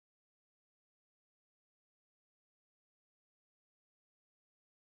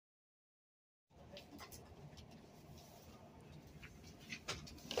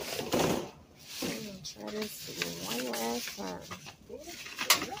Try this one last time.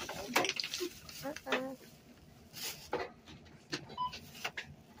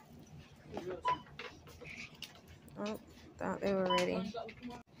 Oh, thought they were ready.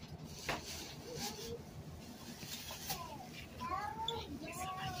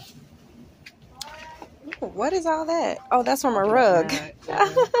 Ooh, what is all that? Oh, that's from a rug.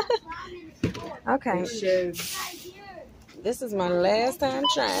 Okay. This is my last time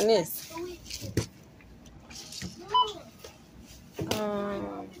trying this.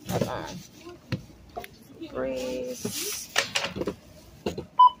 Hold on. Freeze.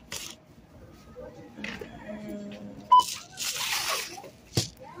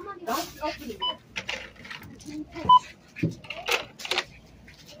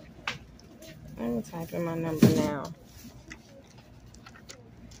 Let me type in my number now.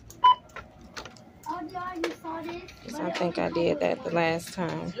 I think I did that the last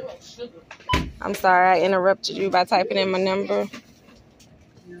time. I'm sorry I interrupted you by typing in my number.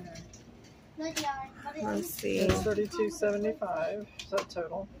 Let's see. It's $32.75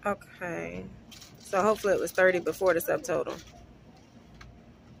 subtotal. Okay. So hopefully it was 30 before the subtotal.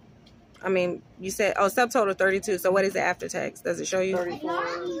 I mean, you said, oh, subtotal 32. So what is it after tax? Does it show you?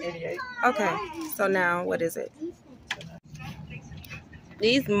 $34.88. Okay. So now what is it?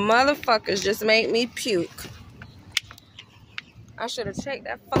 These motherfuckers just made me puke. I should have checked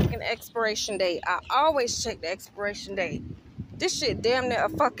that fucking expiration date. I always check the expiration date. This shit damn near a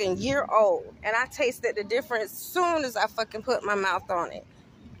fucking year old. And I tasted the difference soon as I fucking put my mouth on it.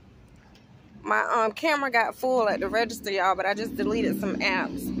 My camera got full at the register, y'all, but I just deleted some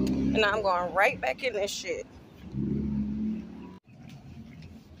apps. And I'm going right back in this shit.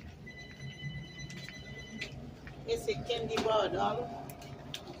 It's a candy bar, dog.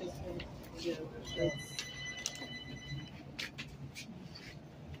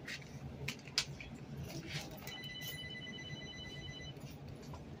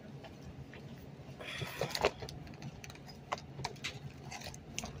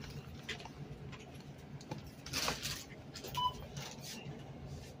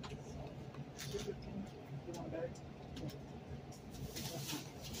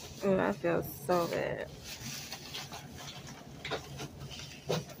 Oh, I feel so bad.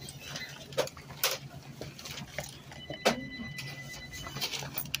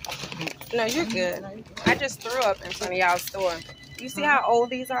 No, you're good. I just threw up in front of y'all's store. You see how old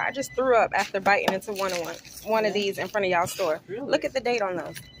these are? I just threw up after biting into one of these in front of y'all's store. Really? Look at the date on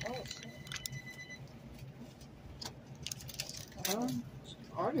those.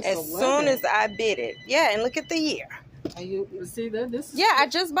 As soon as I bit it. Yeah, and look at the year. You see that? This? Yeah, I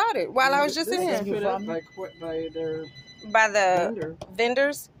just bought it while I was just in here. Put up by their By the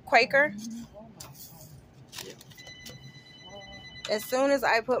vendors, Quaker. As soon as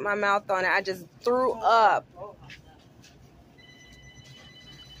I put my mouth on it, I just threw up.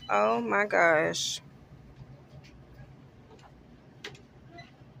 Oh my gosh.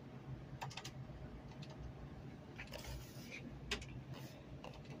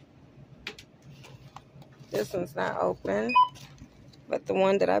 This one's not open, but the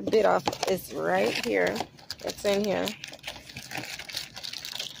one that I bit off is right here. It's in here.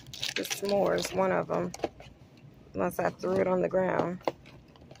 The s'mores, one of them. Unless I threw it on the ground.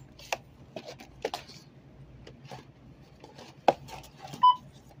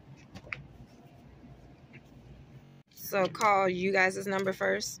 So call you guys' number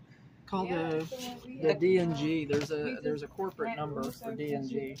first. Call the D&G. There's a corporate number for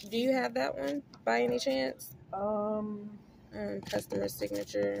D&G. Do you have that one by any chance? Customer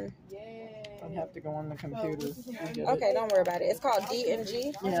signature. I'd have to go on the computer. Okay, don't worry about it. It's called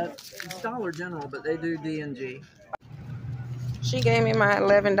D&G. Yeah, it's Dollar General, but they do D&G. She gave me my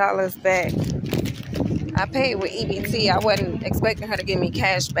 $11 back. I paid with EBT. I wasn't expecting her to give me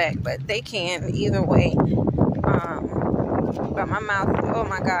cash back, but they can either way. But my mouth, oh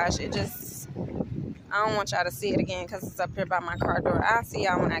my gosh, it just, I don't want y'all to see it again because it's up here by my car door. I'll see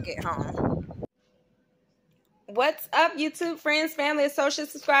y'all when I get home. What's up, YouTube friends, family,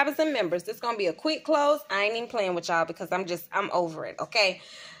 associates, subscribers, and members? This is going to be a quick close. I ain't even playing with y'all because I'm over it, okay?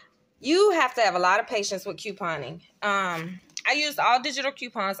 You have to have a lot of patience with couponing. I used all digital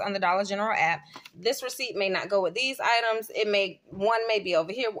coupons on the Dollar General app. This receipt may not go with these items. One may be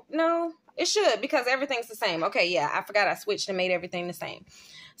over here. No, it should because everything's the same. Okay, yeah, I forgot I switched and made everything the same.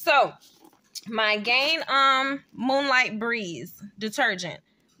 So, my Gain Moonlight Breeze detergent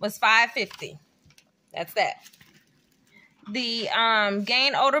was $5.50. That's that. The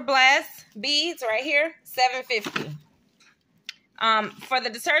Gain Odor Blast beads right here, $7.50. For the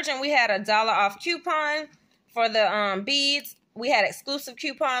detergent, we had $1 off coupon. For the beads, we had exclusive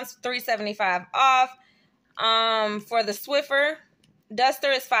coupons, $3.75 off. For the Swiffer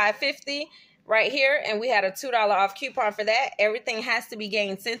duster is $5.50 right here, and we had a $2 off coupon for that. Everything has to be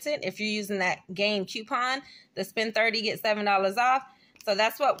gain scented. If you're using that gain coupon, the spend 30 get $7 off. So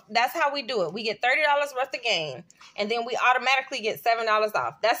that's how we do it. We get $30 worth of gain, and then we automatically get $7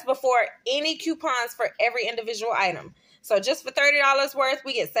 off. That's before any coupons for every individual item. So just for $30 worth,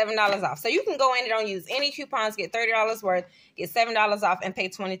 we get $7 off. So you can go in and don't use any coupons, get $30 worth, get $7 off, and pay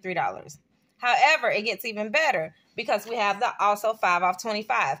 $23. However, it gets even better because we have the also 5 off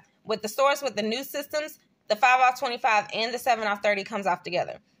 25. With the stores with the new systems, the 5 off 25 and the 7 off 30 comes off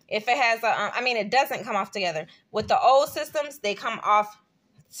together. If it has it doesn't come off together. With the old systems, they come off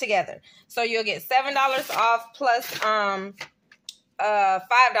together. So you'll get $7 off plus $5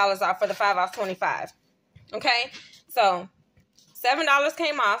 off for the 5 off 25. Okay, so $7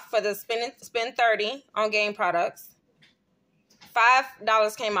 came off for the spend 30 on game products.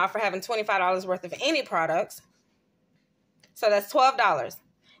 $5 came off for having $25 worth of any products. So that's $12.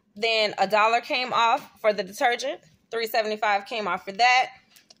 Then $1 came off for the detergent. $3.75 came off for that.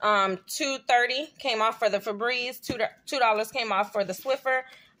 $2.30 came off for the Febreze. $2 came off for the Swiffer.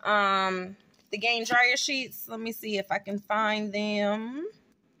 The Gain dryer sheets. Let me see if I can find them.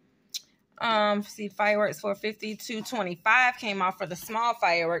 See, fireworks $4.50. $2.25 came off for the small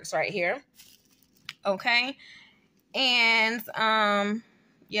fireworks right here. Okay. And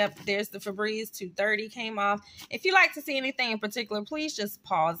yep, there's the Febreze. $2.30 came off. If you like to see anything in particular, please just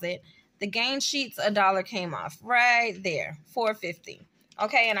pause it. The Gain sheets, $1 came off right there. $4.50.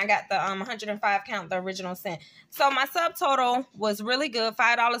 Okay, and I got the 105 count, the original scent. So my subtotal was really good,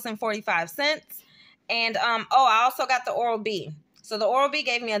 $5.45. And I also got the Oral-B. So the Oral-B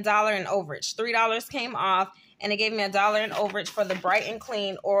gave me $1 in overage. $3 came off, and it gave me $1 in overage for the Bright and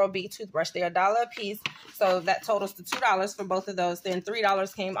Clean Oral-B toothbrush. They're $1 a piece, so that totals to $2 for both of those. Then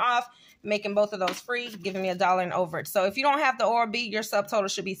 $3 came off, making both of those free, giving me $1 in overage. So if you don't have the Oral-B, your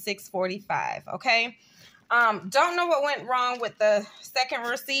subtotal should be $6.45. Okay. Don't know what went wrong with the second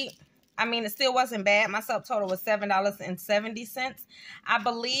receipt. I mean, it still wasn't bad. My subtotal was $7.70. I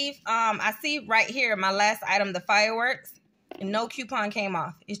believe, I see right here, my last item, the fireworks, no coupon came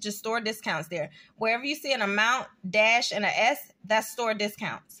off. It's just store discounts there. Wherever you see an amount, dash, and an S, that's store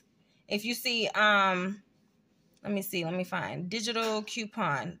discounts. If you see, let me find digital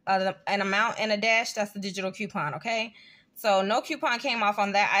coupon, an amount and a dash, that's the digital coupon, okay? So no coupon came off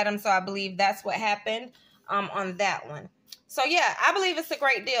on that item, so I believe that's what happened. On that one. So yeah, I believe it's a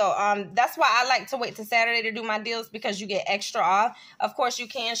great deal. That's why I like to wait till Saturday to do my deals, because you get extra off. Of course, you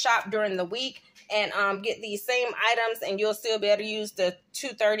can shop during the week and get these same items, and you'll still be able to use the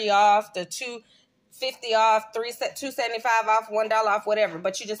 $2.30 off, the $2.50 off, $2.75 off, $1 off, whatever.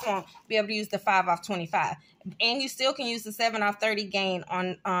 But you just won't be able to use the 5 off 25. And you still can use the 7 off 30 gain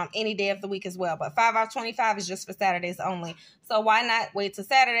on any day of the week as well. But 5 off 25 is just for Saturdays only. So why not wait till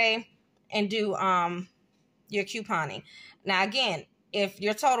Saturday and do your couponing? Now, again, if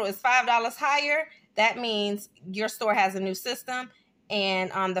your total is $5 higher, that means your store has a new system, and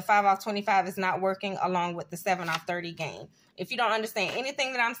the 5 off 25 is not working along with the 7 off 30 gain. If you don't understand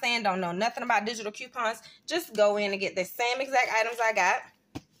anything that I'm saying, don't know nothing about digital coupons, just go in and get the same exact items I got.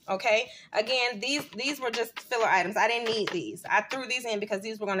 Okay, again, these were just filler items. I didn't need these. I threw these in because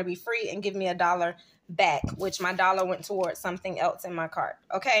these were going to be free and give me $1 back, which my $1 went towards something else in my cart.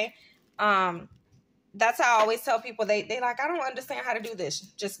 Okay. That's how I always tell people, they like, I don't understand how to do this.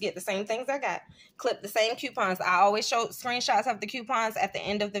 Just get the same things I got. Clip the same coupons. I always show screenshots of the coupons at the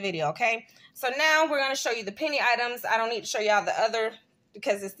end of the video, okay? So now we're going to show you the penny items. I don't need to show y'all the other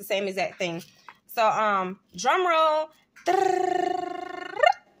because it's the same exact thing. So, drum roll.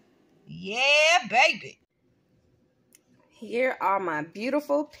 Yeah, baby. Here are my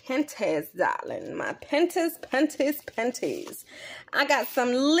beautiful pentas, darling. My pentas. I got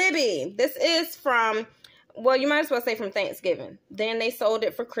some Libby. This is from, well, you might as well say from Thanksgiving. Then they sold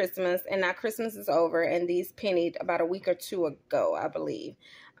it for Christmas, and now Christmas is over, and these pennied about a week or two ago, I believe.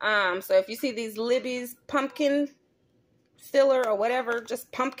 So if you see these Libby's pumpkin filler or whatever,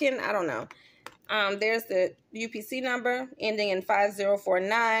 just pumpkin, I don't know. There's the UPC number ending in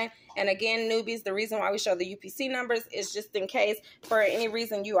 5049. And again, newbies, the reason why we show the UPC numbers is just in case for any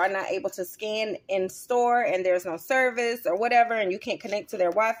reason you are not able to scan in store and there's no service or whatever, and you can't connect to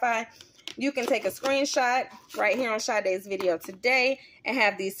their Wi-Fi. You can take a screenshot right here on Sade's video today and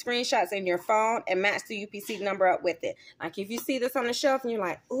have these screenshots in your phone and match the UPC number up with it. Like if you see this on the shelf and you're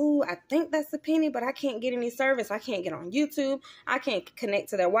like, ooh, I think that's a penny, but I can't get any service. I can't get on YouTube. I can't connect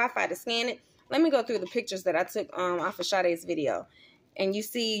to their Wi-Fi to scan it. Let me go through the pictures that I took off of Sade's video. and you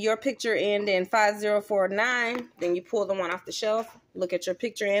see your picture end in 5049, then you pull the one off the shelf, look at your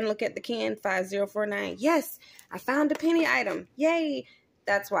picture and look at the can, 5049. Yes, I found a penny item. Yay.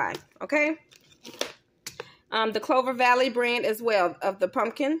 That's why. Okay. The Clover Valley brand as well of the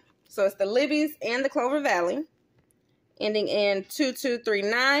pumpkin. So it's the Libby's and the Clover Valley, ending in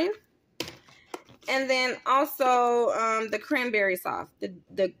 2239. And then also the cranberry sauce,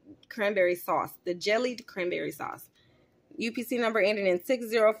 the cranberry sauce, the jellied cranberry sauce. UPC number ending in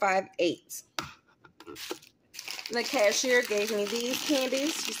 6058. The cashier gave me these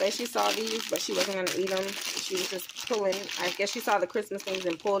candies. She said she saw these, but she wasn't going to eat them. She was just pulling. I guess she saw the Christmas things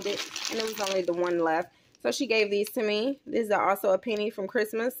and pulled it, and it was only the one left. So she gave these to me. These are also a penny from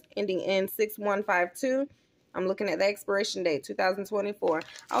Christmas, ending in 6152. I'm looking at the expiration date, 2024.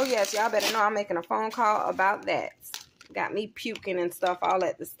 Oh, yes, y'all better know I'm making a phone call about that. Got me puking and stuff all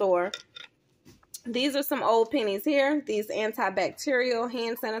at the store. These are some old pennies here. These antibacterial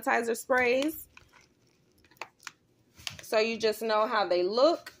hand sanitizer sprays. So you just know how they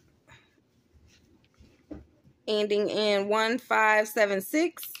look. Ending in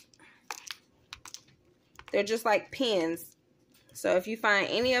 1576. They're just like pens. So if you find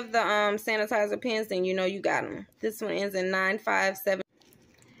any of the sanitizer pens, then you know you got them. This one ends in 957.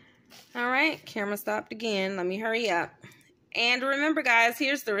 All right, camera stopped again. Let me hurry up. And remember, guys,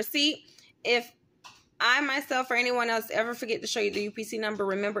 here's the receipt. If I myself or anyone else ever forget to show you the UPC number,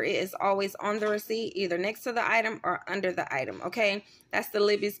 remember it is always on the receipt, either next to the item or under the item, okay? That's the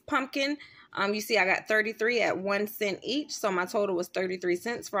Libby's pumpkin. You see I got 33 at 1 cent each, so my total was 33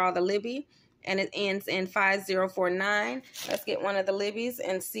 cents for all the Libby, and it ends in 5049. Let's get one of the Libby's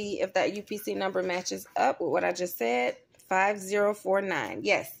and see if that UPC number matches up with what I just said. 5049,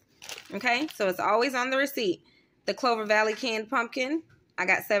 yes. Okay, so it's always on the receipt. The Clover Valley canned pumpkin, I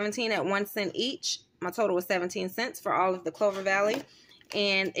got 17 at 1 cent each. My total was 17 cents for all of the Clover Valley.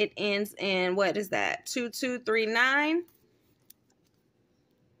 And it ends in, what is that? 2239.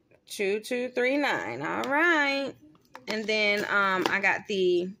 2239. All right. And then I got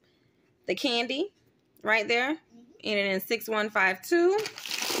the candy right there. Ended in 6152.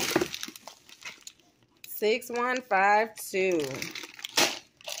 6152.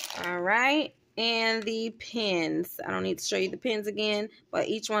 All right. And the pins. I don't need to show you the pins again, but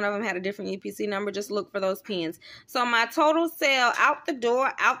each one of them had a different UPC number. Just look for those pins. So my total sale out the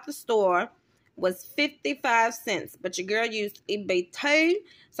door, out the store, was 55 cents. But your girl used EBT.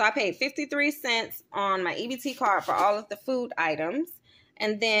 So I paid 53 cents on my EBT card for all of the food items.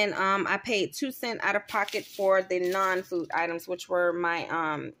 And then I paid 2 cents out of pocket for the non-food items, which were my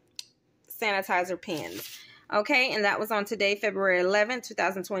sanitizer pins. Okay, and that was on today, February 11th,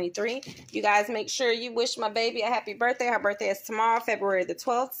 2023. You guys make sure you wish my baby a happy birthday. Her birthday is tomorrow, February the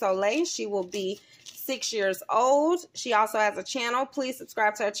 12th. Soleil, she will be 6 years old. She also has a channel. Please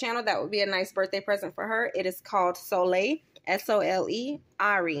subscribe to her channel. That would be a nice birthday present for her. It is called Soleil, S-O-L-E,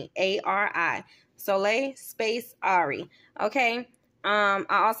 Ari, A-R-I. Soleil space Ari. Okay, I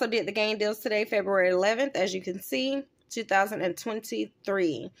also did the game deals today, February 11th, as you can see,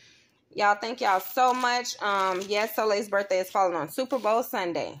 2023. Y'all, thank y'all so much. Yes, Soleil's birthday is falling on Super Bowl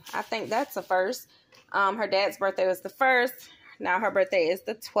Sunday. I think that's a first. Her dad's birthday was the 1st. Now her birthday is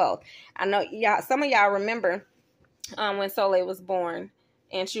the 12th. I know y'all, some of y'all remember when Soleil was born,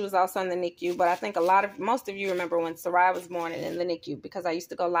 and she was also in the NICU. But I think most of you remember when Sarai was born and in the NICU, because I used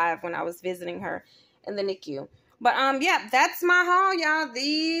to go live when I was visiting her in the NICU. But yeah, that's my haul, y'all.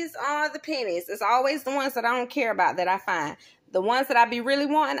 These are the pennies. It's always the ones that I don't care about that I find. The ones that I be really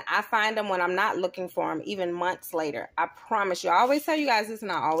wanting, I find them when I'm not looking for them, even months later. I promise you. I always tell you guys this,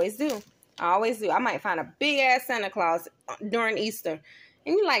 and I always do. I always do. I might find a big-ass Santa Claus during Easter.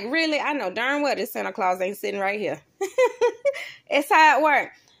 And you're like, really? I know darn well this Santa Claus ain't sitting right here. It's how it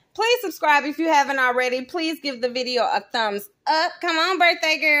works. Please subscribe if you haven't already. Please give the video a thumbs up. Come on,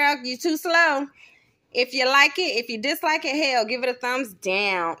 birthday girl. You too slow. If you like it, if you dislike it, hell, give it a thumbs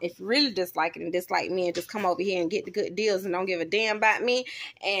down. If you really dislike it and dislike me and just come over here and get the good deals and don't give a damn about me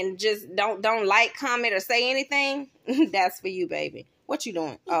and just don't like, comment, or say anything, that's for you, baby. What you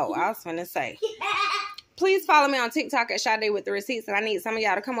doing? Oh, I was finna say. Please follow me on TikTok at Sade with the Receipts, and I need some of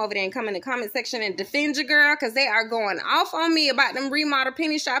y'all to come over there and come in the comment section and defend your girl, because they are going off on me about them remodel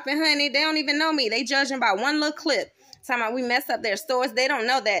penny shopping, honey. They don't even know me. They judging by one little clip. Talking about we mess up their stores. They don't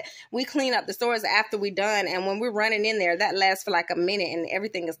know that we clean up the stores after we're done. And when we're running in there, that lasts for like a minute and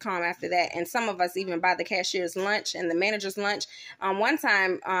everything is calm after that. And some of us even buy the cashier's lunch and the manager's lunch. One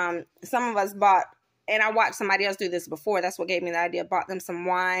time, some of us bought and I watched somebody else do this before. That's what gave me the idea. Bought them some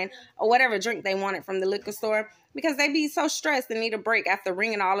wine or whatever drink they wanted from the liquor store because they be so stressed and need a break after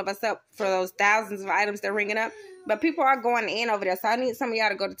ringing all of us up for those thousands of items they're ringing up. But people are going in over there. So I need some of y'all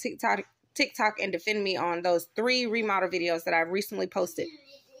to go to TikTok and defend me on those 3 remodel videos that I recently posted.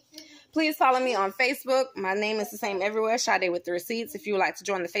 Please follow me on Facebook. My name is the same everywhere, Sade with the Receipts. If you would like to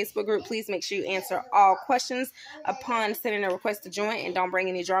join the Facebook group, please make sure you answer all questions upon sending a request to join, and don't bring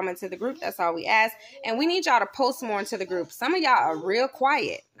any drama into the group. That's all we ask. And we need y'all to post more into the group. Some of y'all are real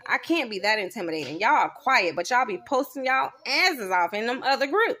quiet. I can't be that intimidating. Y'all are quiet, but y'all be posting y'all asses off in them other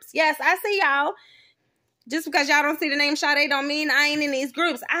groups. Yes, I see y'all. Just because y'all don't see the name Sade don't mean I ain't in these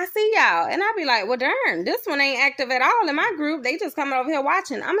groups. I see y'all. And I be like, well, darn, this one ain't active at all in my group. They just coming over here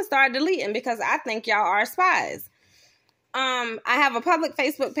watching. I'm going to start deleting because I think y'all are spies. I have a public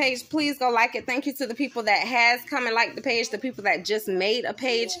Facebook page. Please go like it. Thank you to the people that has come and liked the page. The people that just made a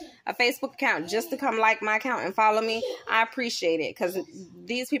page, a Facebook account, just to come like my account and follow me. I appreciate it because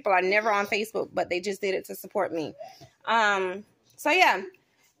these people are never on Facebook, but they just did it to support me. So, yeah.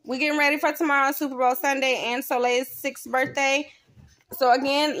 We're getting ready for tomorrow, Super Bowl Sunday, and Soleil's 6th birthday. So,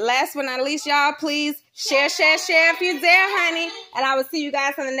 again, last but not least, y'all, please share if you dare, honey. And I will see you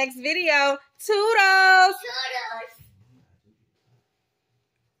guys in the next video. Toodles!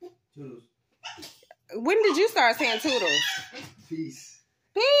 Toodles. When did you start saying toodles? Peace.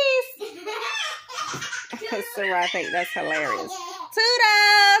 Peace! So I think that's hilarious.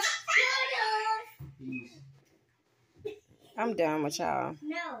 Toodles! Peace. I'm done with y'all.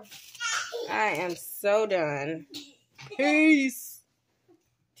 No. I am so done. Peace.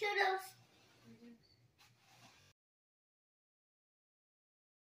 Toodles.